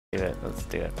Do it. Let's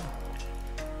do it.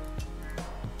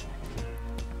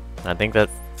 I think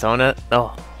that's Sona.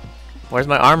 Oh, where's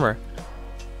my armor?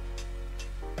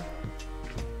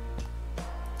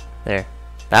 There,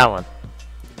 that one.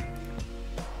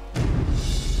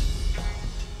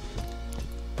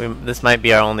 This might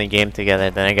be our only game together.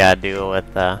 Then I gotta do it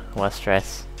with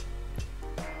Westrice.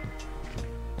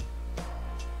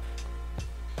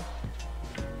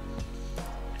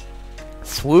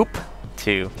 Swoop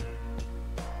 2.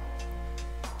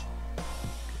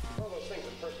 All those things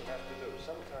a person has to do.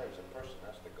 Sometimes a person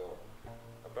has to go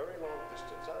a very long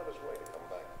distance out of his way to come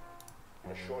back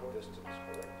a short distance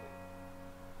correctly.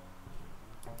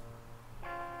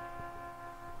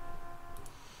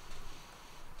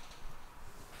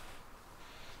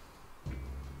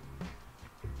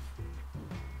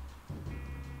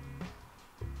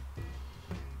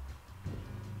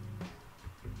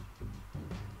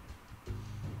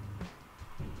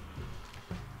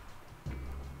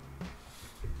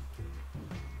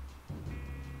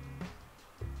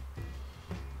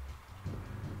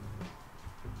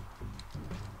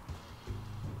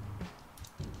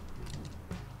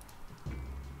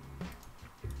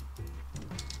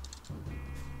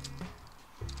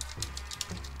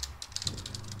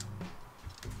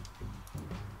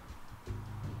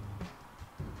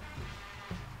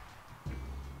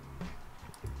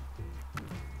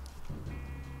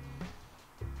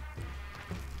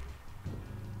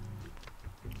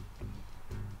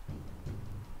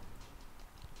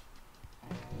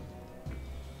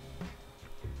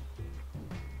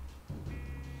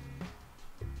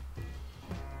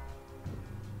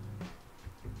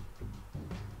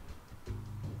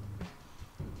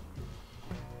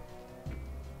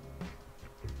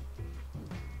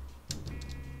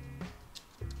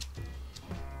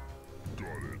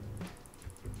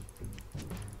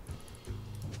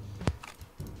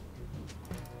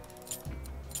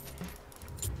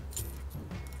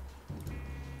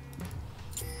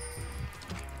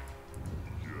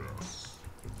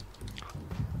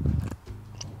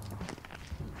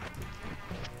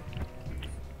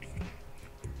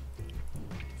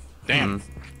 Damn.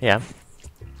 Yeah.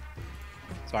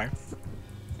 Sorry.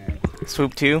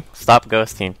 Swoop 2. Stop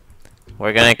ghosting.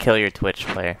 We're gonna kill your Twitch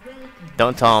player.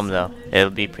 Don't tell him though.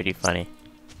 It'll be pretty funny.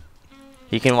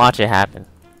 You can watch it happen.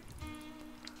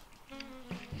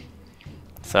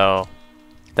 So,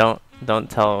 don't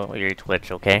tell your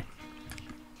Twitch, okay?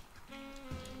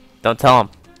 Don't tell him.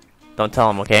 Don't tell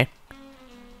him, okay?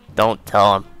 Don't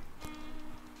tell him.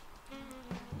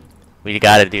 We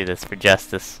gotta do this for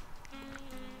justice.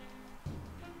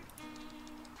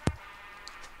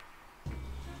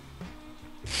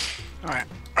 Alright.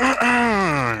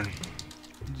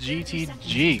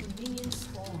 GTG.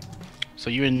 So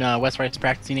you and Westrice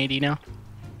practicing AD now?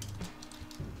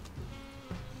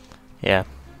 Yeah.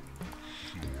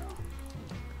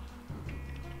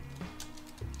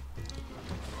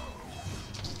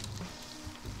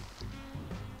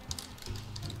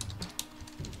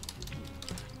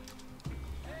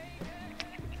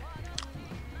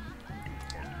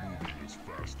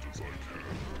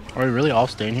 Are we really all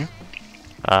staying here?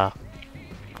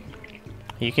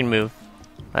 You can move.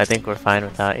 I think we're fine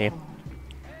without you.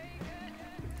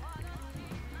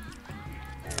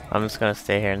 I'm just gonna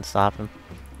stay here and stop him.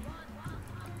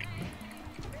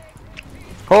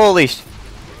 Holy sh...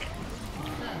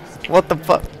 What the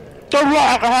fuck? The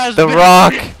Rock has The been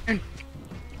Rock!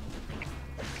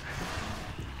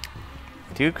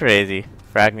 Too crazy.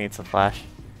 Frag needs a flash.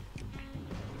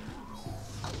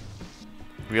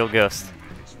 Real ghost.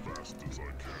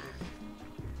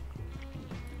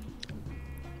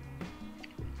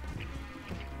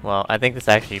 Well, I think this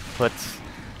actually puts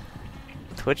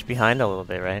Twitch behind a little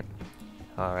bit, right?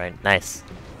 Alright, nice.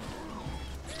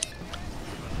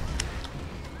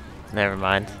 Never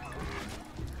mind.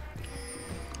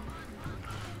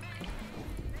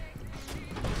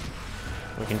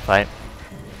 We can fight.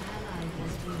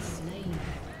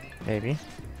 Maybe.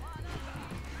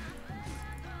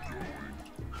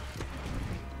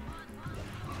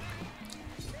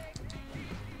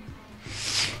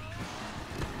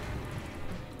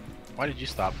 Why did you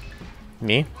stop?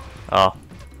 Me? Oh,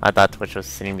 I thought Twitch was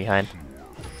sitting behind.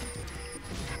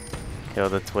 Kill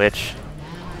the Twitch.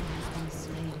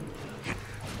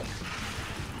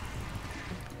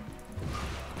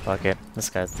 Fuck it, this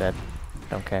guy's dead.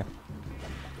 Don't care.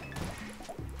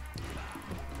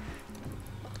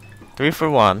 3 for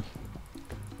 1.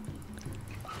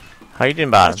 How you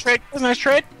doing, bottom? Nice trade. That's a nice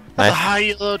trade. That's Nice. a high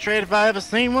yellow trade if I ever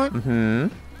seen one. Mm-hmm.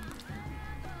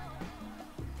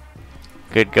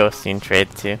 Good ghosting trade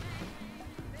too.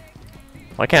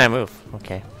 Why can't I move?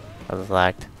 Okay, I was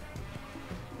lagged.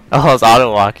 Oh, it's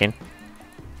auto walking.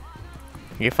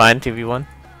 You fine 2v1?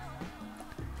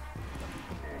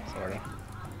 Sorta.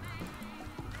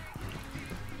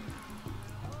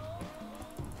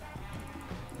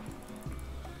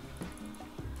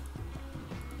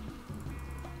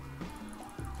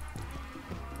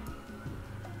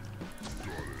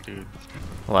 Dude.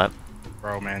 What?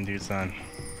 Bro, man, dude, son.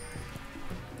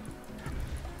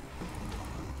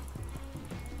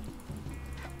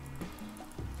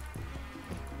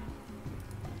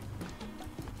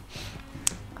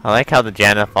 I like how the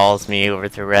Janna follows me over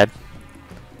to red.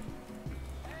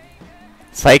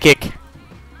 Psychic.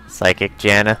 Psychic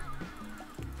Janna.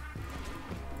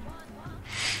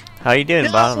 How you doing,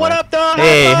 Yes, bottom what line? up, dog?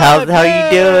 Hey, High five, how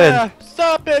you doing? yeah!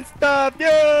 Sup and stuff,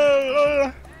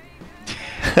 yeah!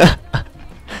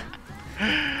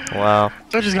 Wow.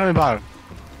 Twitch is coming bottom.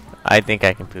 I think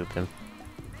I can poop him.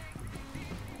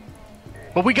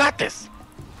 But we got this!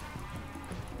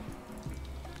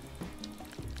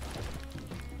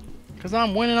 Cause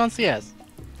I'm winning on CS.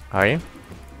 Are you?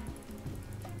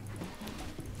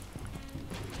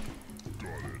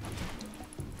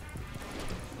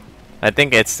 I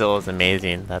think it still is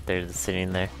amazing that they're just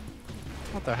sitting there.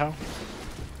 What the hell?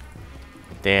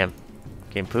 Damn.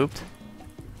 Getting pooped?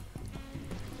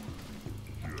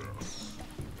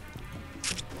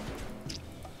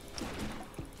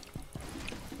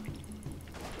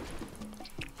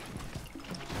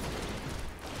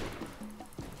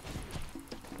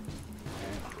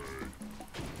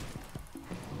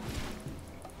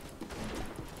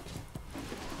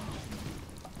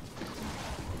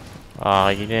 Oh,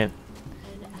 you didn't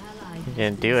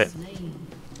do it.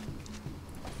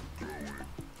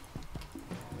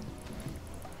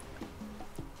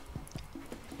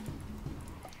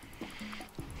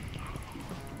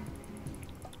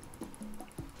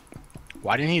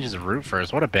 Why didn't he just root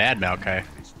first? What a bad Malphite.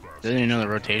 Didn't he know the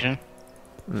rotation?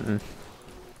 Mm-mm.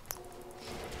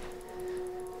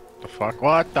 The fuck?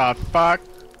 What the fuck?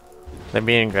 They're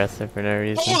being aggressive for no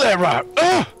reason. Hold that rock!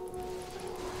 Ugh!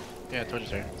 Yeah, Twitch is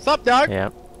here. Sup, dog?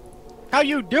 Yep. How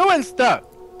you doing, stuff?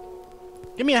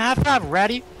 Give me a high five,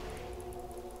 ratty.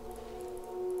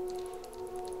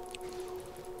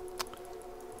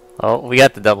 Oh, we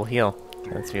got the double heal.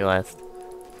 I just realized.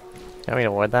 Can we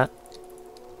avoid that?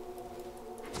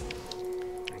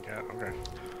 Okay.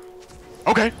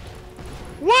 Okay.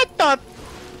 What the?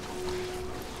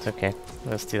 It's okay.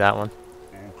 Let's do that one.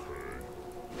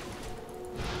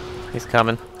 He's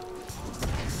coming.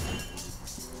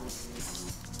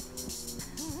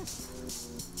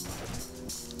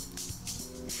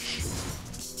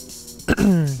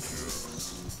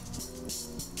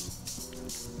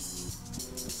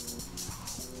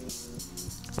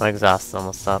 My exhaust is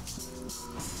almost up.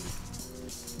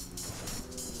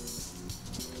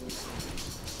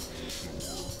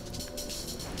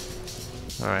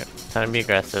 Alright, time to be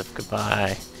aggressive.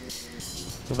 Goodbye.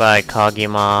 Goodbye,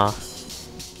 Kagima.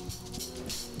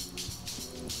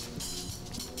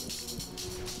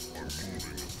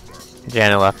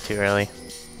 Janna left too early.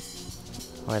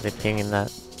 Why are they pinging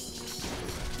that?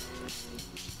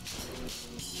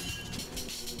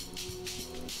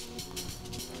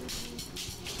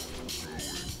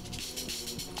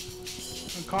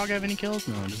 Did Cog have any kills?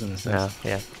 No, just an assist. No,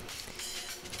 yeah.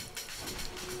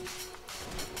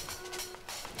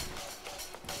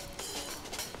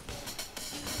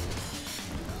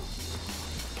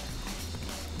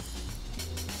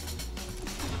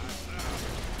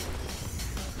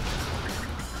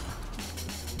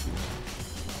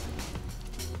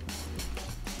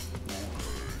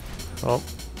 Oh,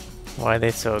 why are they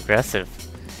so aggressive?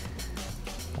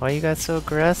 Why are you guys so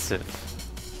aggressive?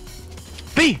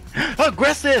 Be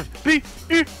aggressive! Be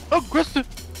aggressive!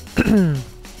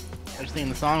 They're singing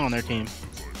the song on their team.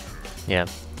 Yeah.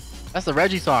 That's the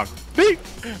Reggie song. Be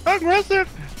aggressive!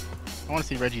 I want to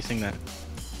see Reggie sing that.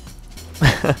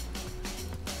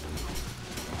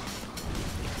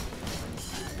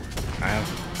 I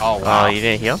have. Oh, wow. Oh, you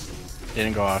didn't heal?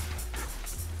 Didn't go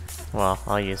off. Well,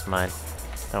 I'll use mine.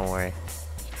 Don't worry.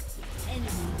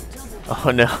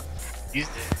 Oh no. Used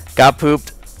it. Got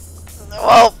pooped.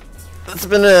 Well, it's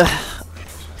been a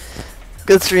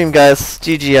good stream, guys.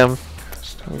 GG,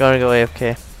 I'm gonna go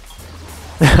AFK.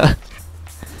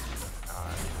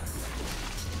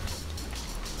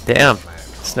 Damn.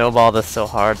 Snowball this so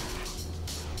hard.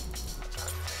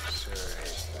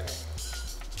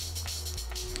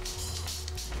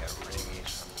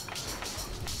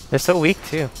 They're so weak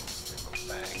too.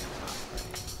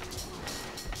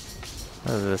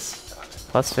 What is this?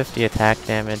 Plus 50 attack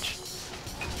damage.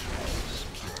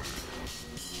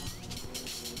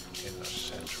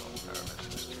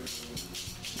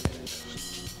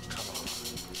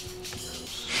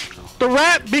 The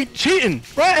rat be cheating.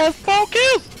 Rat has 4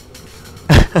 kills.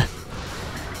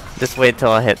 Just wait till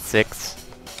I hit 6.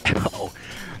 Oh,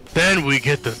 then we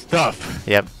get the stuff.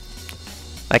 Yep.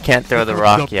 I can't throw the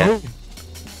rock yet.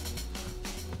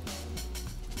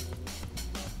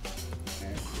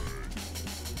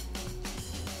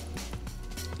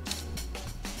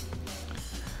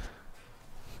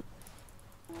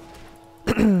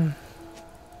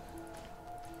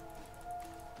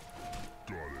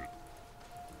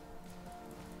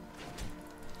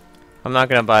 I'm not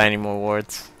gonna buy any more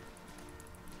wards.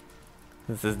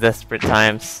 This is desperate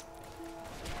times.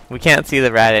 We can't see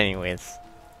the rat anyways.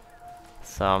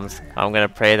 So I'm gonna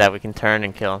pray that we can turn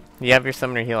and kill him. You have your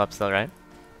summoner heal up still, right?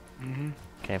 Mm-hmm.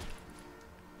 Okay.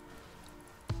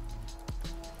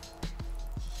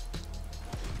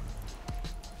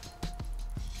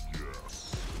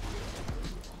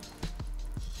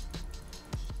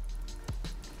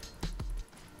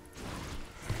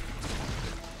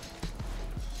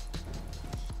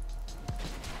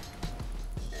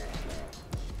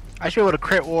 I should would have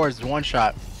crit wards 1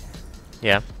 shot.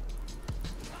 Yeah.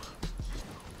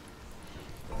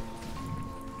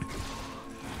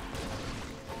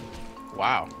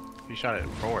 Wow. You shot it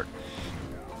forward.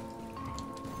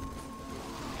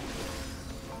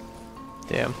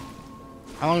 Damn.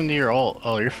 How long do your ult?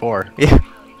 Oh, you're 4. Yeah.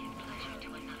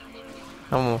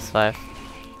 Almost 5.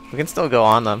 We can still go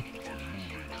on them.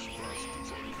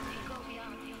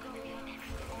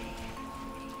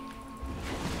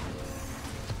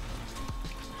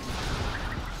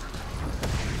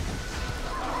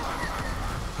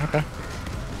 Okay.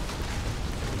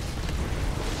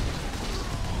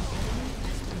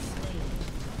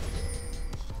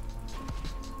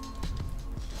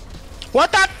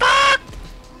 What the fuck?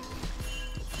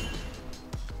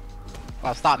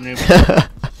 Oh, stop, noob.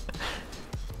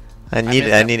 I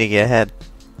need to get ahead.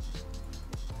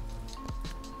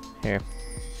 Here.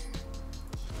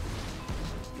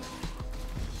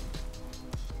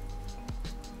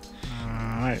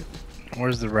 Alright.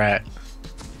 Where's the rat?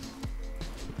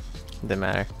 Didn't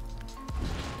matter.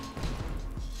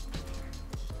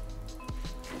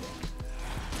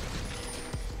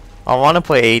 I want to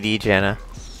play AD Janna.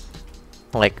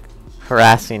 Like,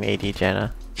 harassing AD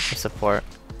Janna for support.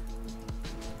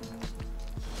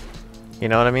 You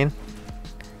know what I mean?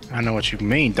 I know what you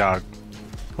mean, dog.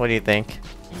 What do you think?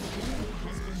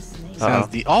 Sounds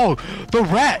the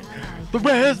rat! The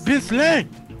rat has been slain!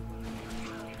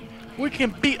 We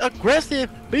can be aggressive!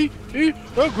 Be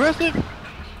aggressive!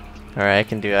 Alright, I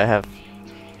can do it.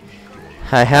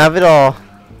 I have it all.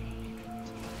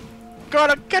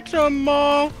 Gotta catch 'em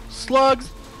all! Slugs!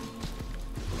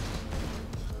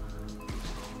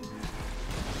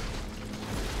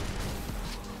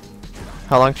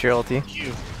 How long's your ulti?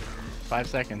 You. 5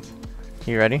 seconds.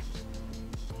 You ready?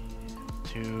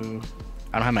 2.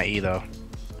 I don't have my E though.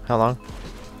 How long?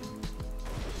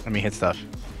 Let me hit stuff.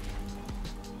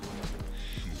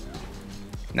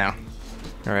 Now.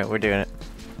 Alright, we're doing it.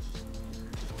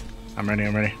 I'm ready,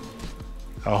 I'm ready.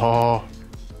 Oh.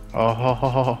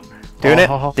 Oh. Doing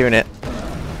Oh. it? Doing it.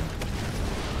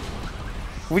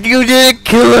 You didn't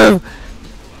kill him!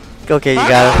 Okay, you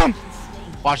got it.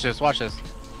 Watch this, watch this.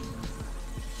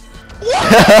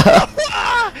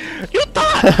 You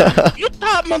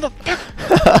thought, motherfucker!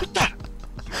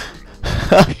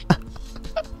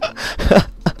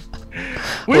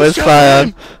 Where's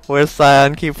Sion? Where's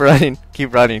Sion? Keep running.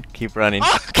 Keep running. Keep running.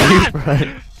 Oh, Keep God.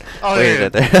 running. Oh, Wait, yeah.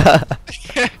 there.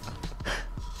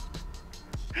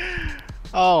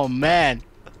 Oh, man.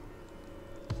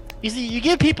 You see, you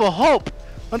give people hope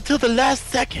until the last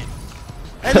second.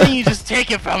 And then you just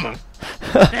take it from them.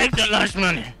 Take the lunch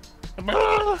money.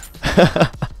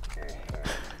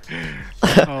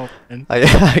 Oh, man.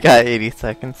 I got 80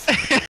 seconds.